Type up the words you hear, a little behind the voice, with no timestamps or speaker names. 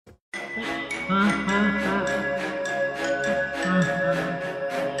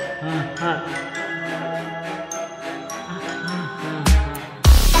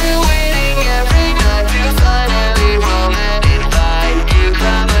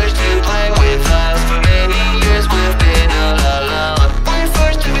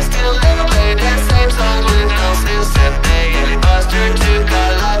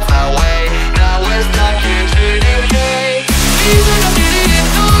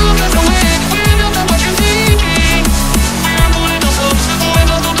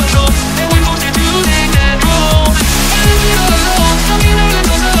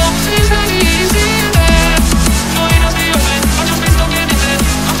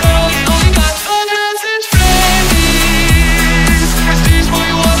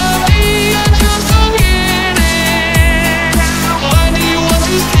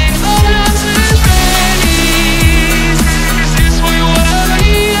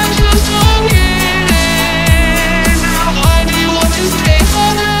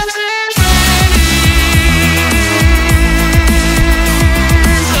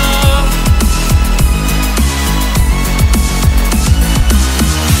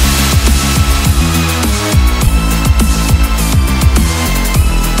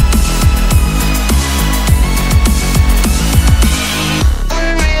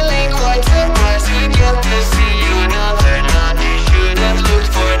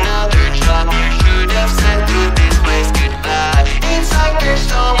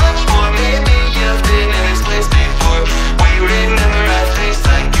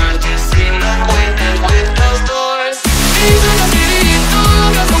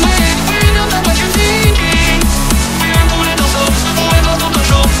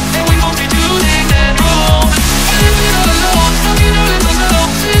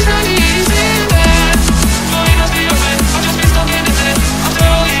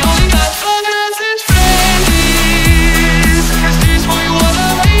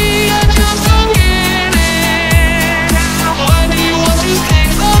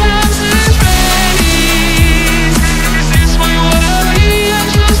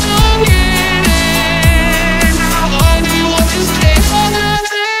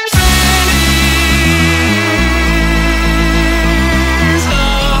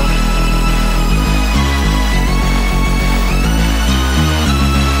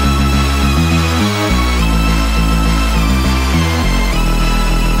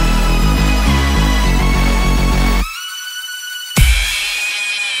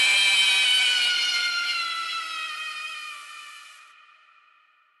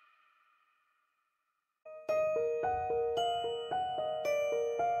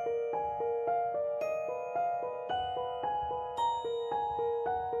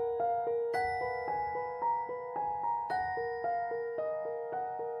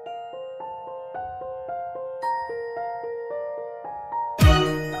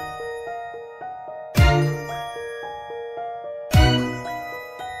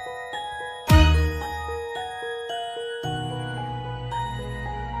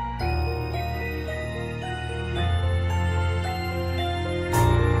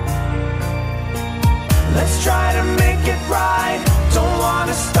Let's try to make it right. Don't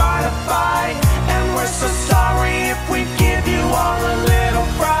wanna start a fight, and we're so sorry if we give you all a little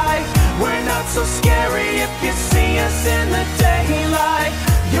fright. We're not so scary if you see us in the daylight.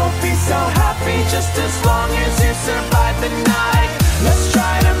 You'll be so happy just as long as you survive the night. Let's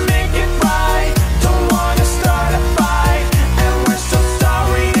try to make it right. Don't wanna start a fight, and we're so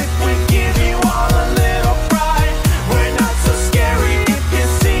sorry if we give you all a little fright. We're not so scary if you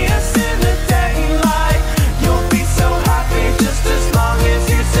see us in the daylight. You'll be so happy just as long as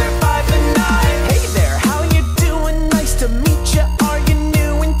you survive the night. Hey there, how you doing? Nice to meet you. Are you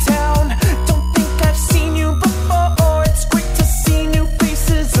new in town? Don't think I've seen you before. It's great to see new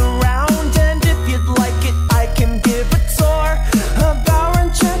faces around, and if you'd like it, I can give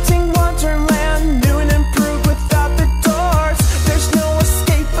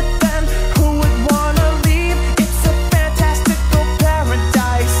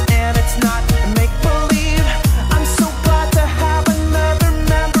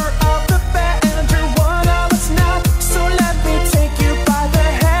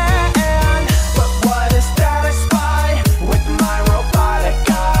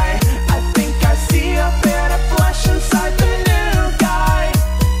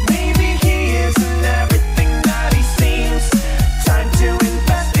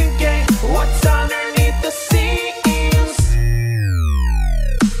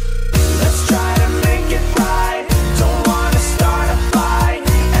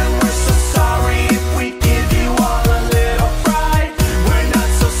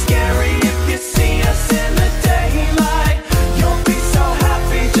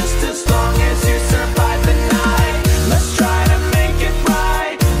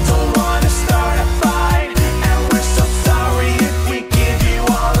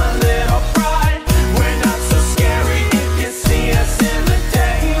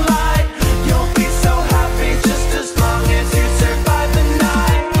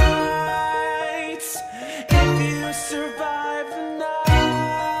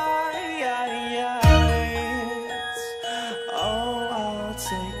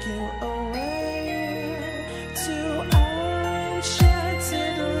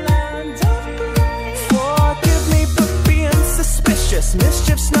this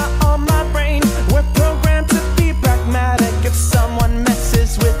mischief's not on my brain. We're programmed to be pragmatic. If someone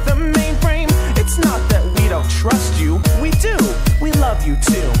messes with the mainframe, it's not that we don't trust you. We do. We love you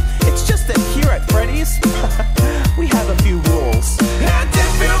too. It's just that here at Freddy's, we have a few rules. And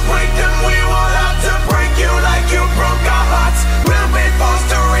if you break them, we will have to break you like you broke our hearts. We'll be forced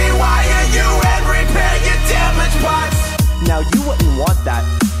to rewire you and repair your damaged parts. Now you wouldn't want that,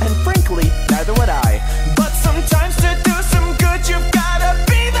 and frankly, neither would I. But sometimes to do some good, you've gotta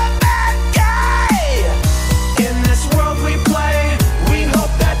be the bad guy. In this world we play, we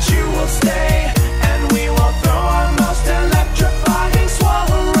hope that you will stay, and we will throw our most electrifying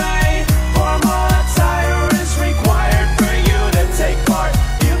swallow ray. For more attire is required for you to take part.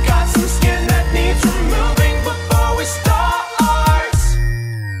 You got some skin that needs removing before we start.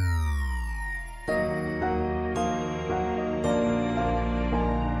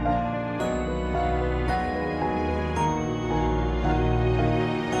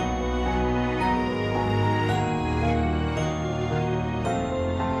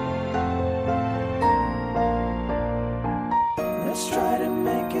 Let's try to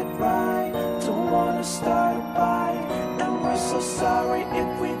make it right. Don't wanna start a fight, and we're so sorry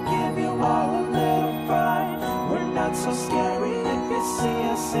if we give you all a little fright. We're not so scary if you see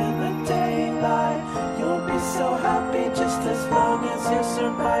us in the daylight. You'll be so happy just as long as you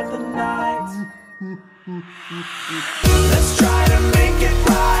survive the night. Let's try to make it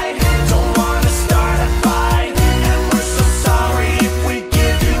right. Don't wanna start a fight, and we're so sorry if we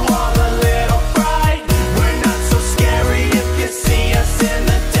give you all a little fright. We're not so scary if you see us in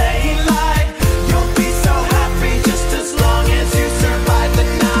the daylight. You'll be so happy just as long as you survive the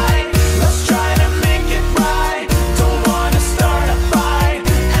night. Let's try to make it right. Don't wanna start a fight,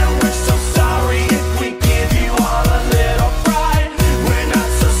 and we're so sorry if we give you all a little fright. We're not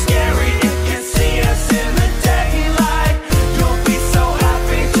so scary if you see us in the daylight. You'll be so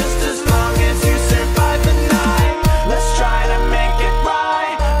happy just as long as you survive the night. Let's try to make it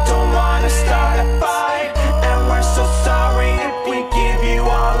right. Don't wanna start a fight, and we're so sorry if we give you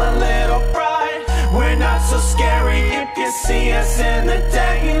all a little fright. We're not so scary if you see us in the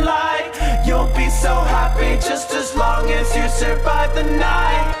daylight. You'll be so happy just as long as you survive the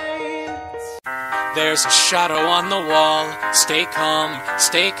night. There's a shadow on the wall. Stay calm,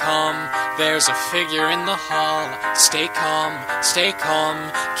 stay calm. There's a figure in the hall. Stay calm, stay calm.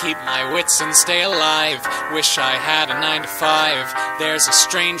 Keep my wits and stay alive. Wish I had a 9 to 5. There's a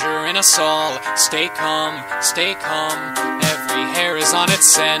stranger in us all. Stay calm, stay calm. Every hair is on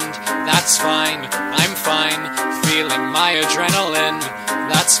its end. That's fine, I'm fine. Feeling my adrenaline.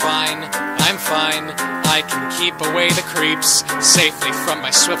 That's fine, I'm fine. I can keep away the creeps safely from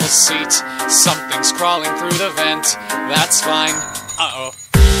my swivel seat. Something's crawling through the vent. That's fine. Uh-oh.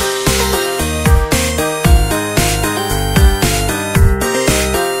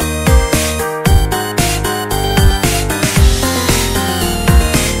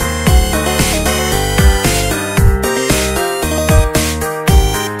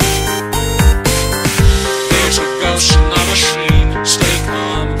 There's a ghost in the machine. Stay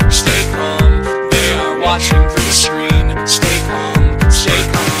calm, stay calm. They are watching through the screen. Stay calm, stay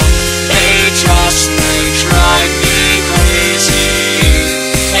calm. They just may drive me crazy.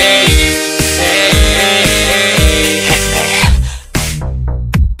 Hey, hey, hey, hey.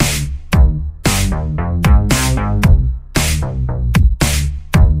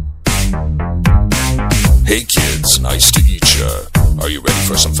 Hey kids, nice to meet ya. Are you ready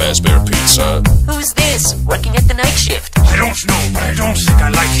for some Fazbear pizza? Who's this? Working at the night shift. I don't know, but I don't think I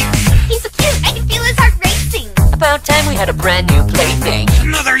like him. He's so cute, I can feel his heart racing. About time we had a brand new plaything.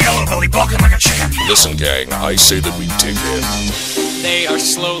 Another yellow belly balking like a chicken. Listen gang, I say that we dig in. They are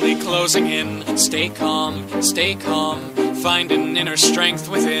slowly closing in. Stay calm, stay calm. Find an inner strength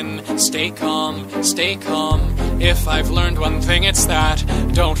within. Stay calm, stay calm. If I've learned one thing, it's that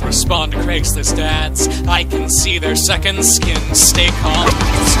don't respond to Craigslist ads. I can see their second skin. Stay calm,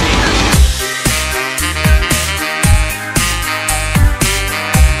 stay calm.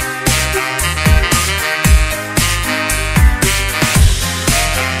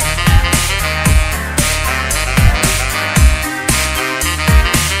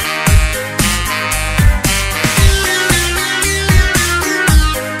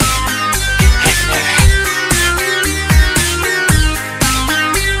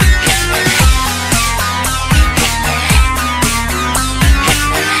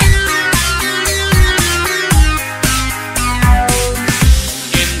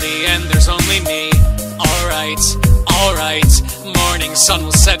 Sun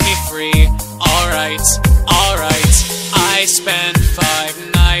will set me free. Alright, alright. I spent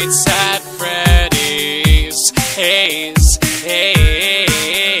 5 nights at Freddy's. Hey.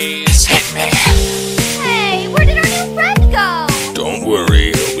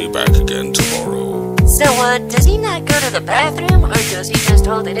 to the bathroom, or does he just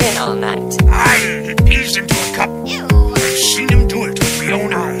hold it in all night? I pees into a cup. Ew. I've seen him do it with my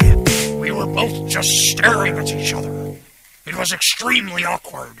own eye. We were both just staring at each other. It was extremely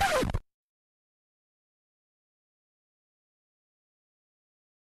awkward.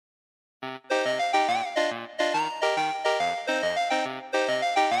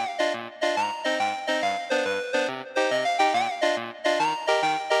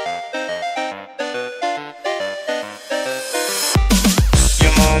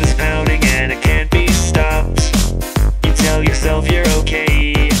 Your heart is pounding and it can't be stopped. You tell yourself you're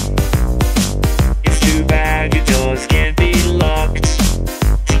okay. It's too bad your doors can't be locked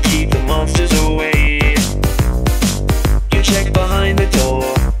to keep the monsters away. You check behind the door,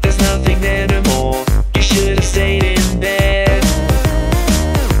 there's nothing there no more. You should have stayed in bed.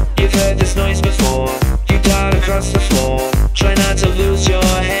 You've heard this noise before. You dart across the floor. Try not to lose your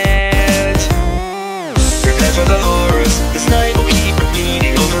head. Prepare for the horrors. This night will keep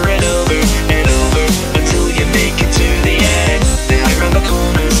repeating over and over and over until you make it to the end. They hide around the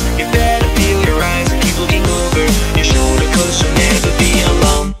corners. You better peel your eyes and keep looking over your shoulder, 'cause you'll never be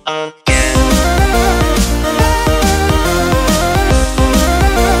alone again.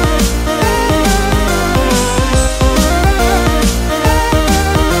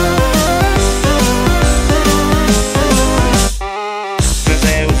 Cause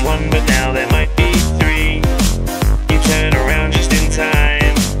there was one, but now there might be three. You turn around just in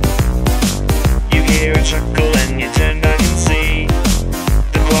time. You hear a chuckle and you turn back and see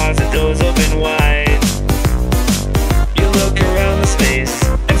the closet doors open wide. You look around the space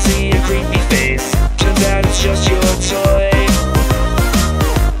and see a creepy face. Turns out it's just your toy,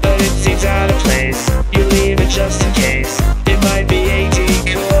 but it seems out of place. You leave it just in case. It might be a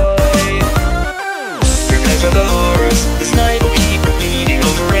decoy. Prepare for the horrors. This night will keep repeating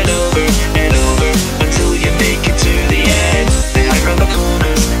over and over and over until you make it to the end. They hide around the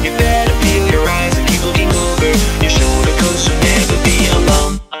corners. You better peel your eyes and keep looking over your shoulder, 'cause you'll never be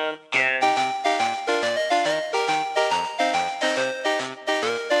alone again.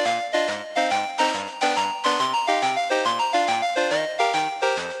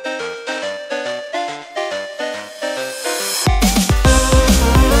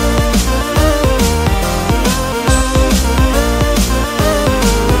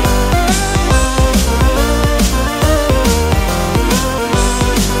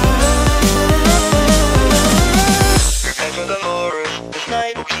 Prepare for the horror. This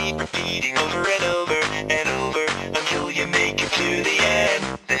night will keep repeating over and over and over until you make it to the end.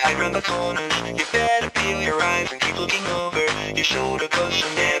 They hide around the corners. You better peel your eyes and keep looking over your shoulder, 'cause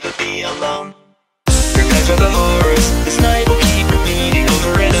you'll never be alone. Prepare for the horrors. This night will keep repeating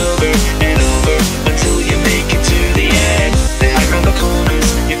over and over and over until you make it to the end. They hide around the corners.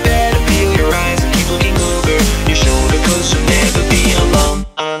 You better peel your eyes and keep looking over your shoulder, 'cause you'll never be alone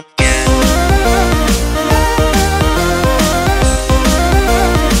again.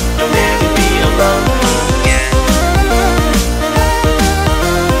 You'll never be alone again.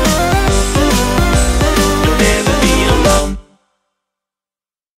 You'll never be alone.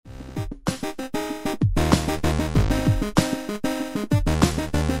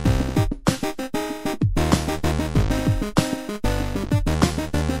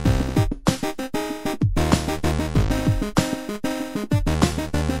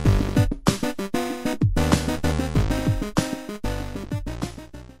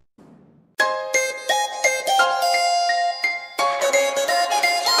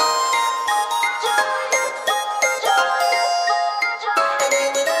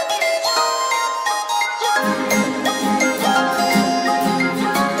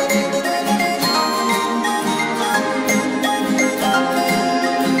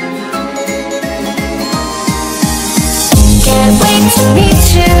 Can't wait to meet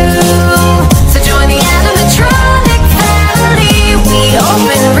you. So join the animatronic family. We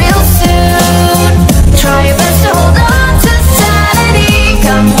open real soon. Try your best to hold on to sanity.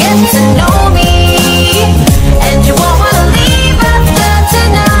 Come get to know me, and you won't wanna leave after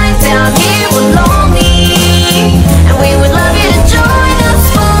tonight. Down here we're lonely, and we would love you to join us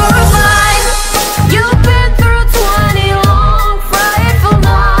for a ride. You've been through 20 long, frightful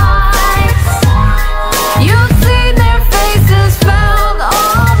nights. You've seen their faces, found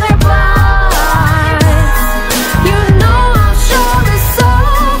all their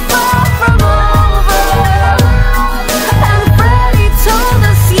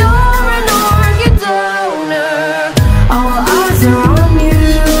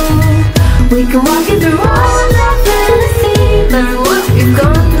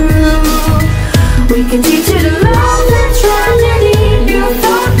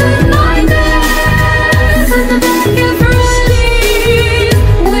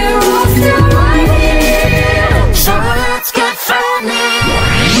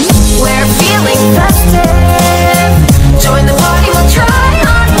festive. Join the party, we'll try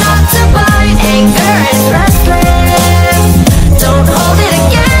hard not to bite. Anger is restless. Don't hold it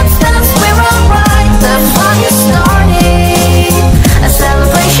against us, we're alright. The fun is starting, a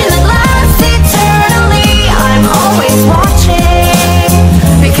celebration that lasts eternally. I'm always watching,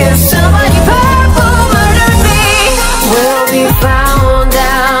 because somebody purple murdered me. We'll be found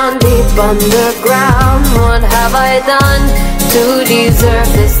down deep underground. What have I done to deserve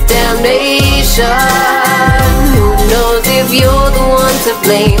this damnation? Who knows if you're the one to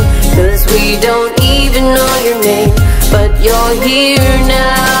blame? 'Cause we don't even know your name. But you're here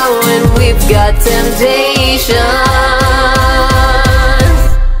now and we've got temptation.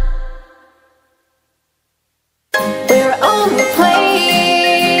 We're only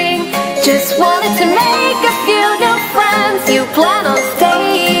playing, just wanted to make a few new friends. You plan on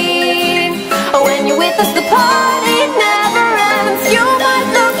staying, when you're with us the party never ends. You might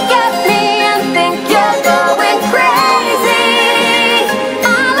look at me and think you're going crazy.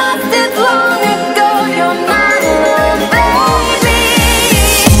 I lost it long ago, you're not alone, baby.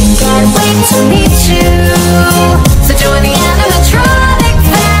 Can't wait to meet you, so join the animatronic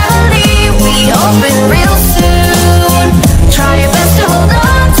family. We open real soon, try your best to hold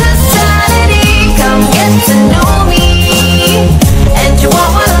on to sanity. Come get to know me, and you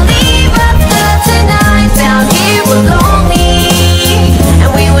won't wanna leave after tonight. Down here we're lonely, and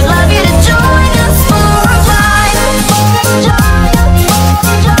we would love you to join us for a ride. And we would love you to join us for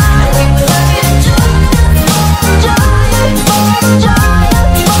a ride. And we would love you to join us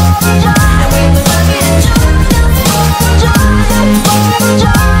for a ride. And we would love you to join us for a ride.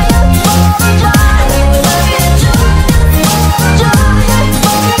 And we would love you to join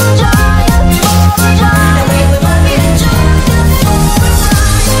us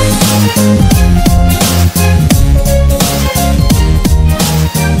for a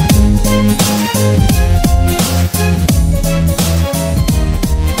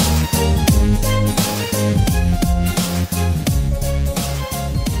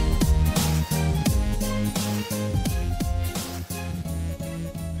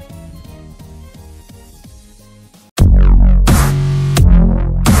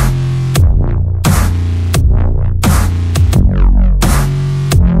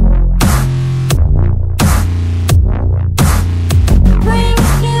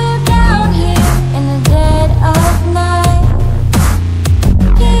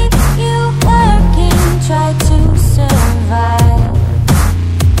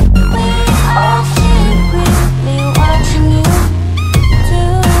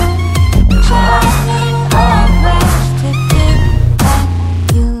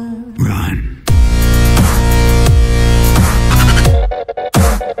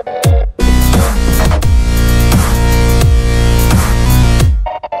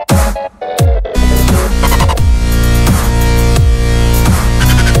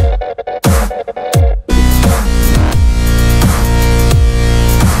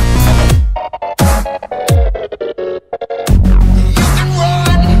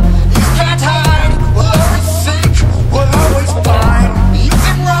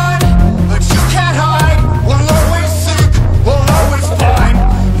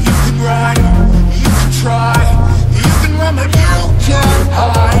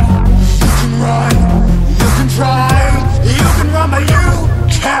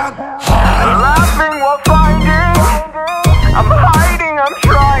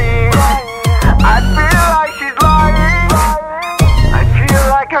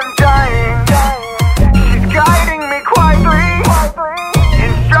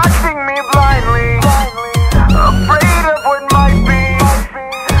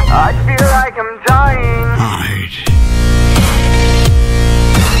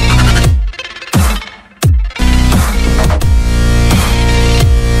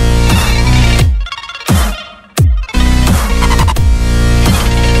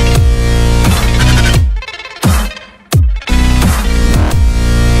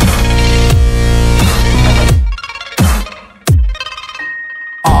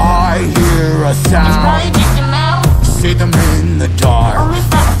See them in the dark.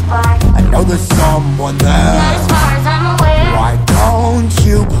 I know there's someone there. Not as far as I'm aware. Why don't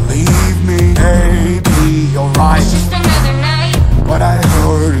you believe me? Maybe you're right, It's just another night. but I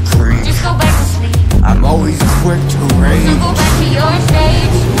heard a creak. Just go back to sleep. I'm always quick to So rage. go back to your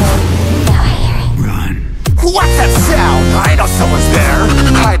stage. Now I hear it. Run. What's that sound? I know someone's there,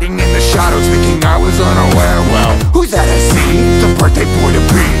 hiding in the shadows, thinking I was unaware. Well, who's that I see? The birthday boy to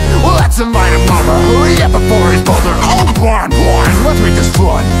be. Well, let's invite him over. Hurry up before he's bolder. Oh, blind, let's make this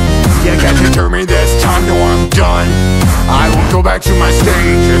fun. You get to me this time, no one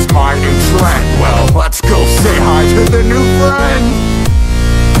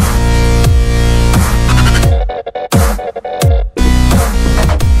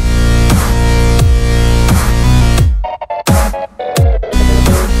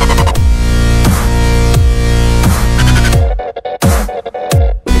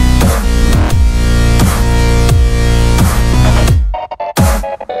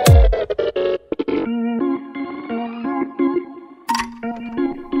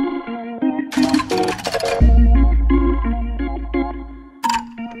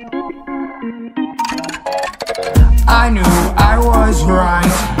right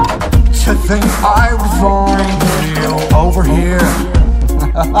to think I would find you over here.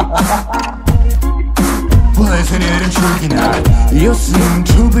 Well, isn't it intriguing that you seem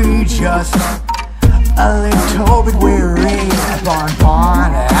to be just a little bit weary of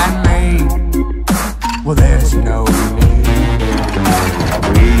Bon and me? Well, there's no need.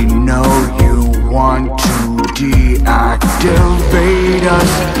 We know you want to deactivate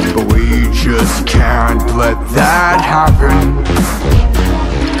us, but we just can't let that happen.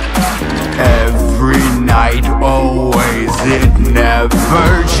 Every night, always, it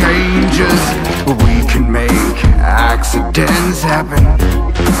never changes. We can make accidents happen.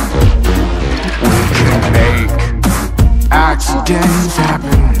 We can make accidents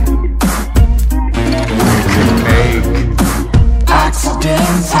happen. We can make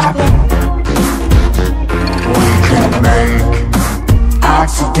accidents happen. We can make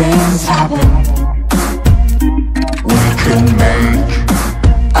accidents happen. We can make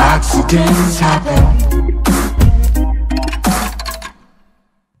accidents happen.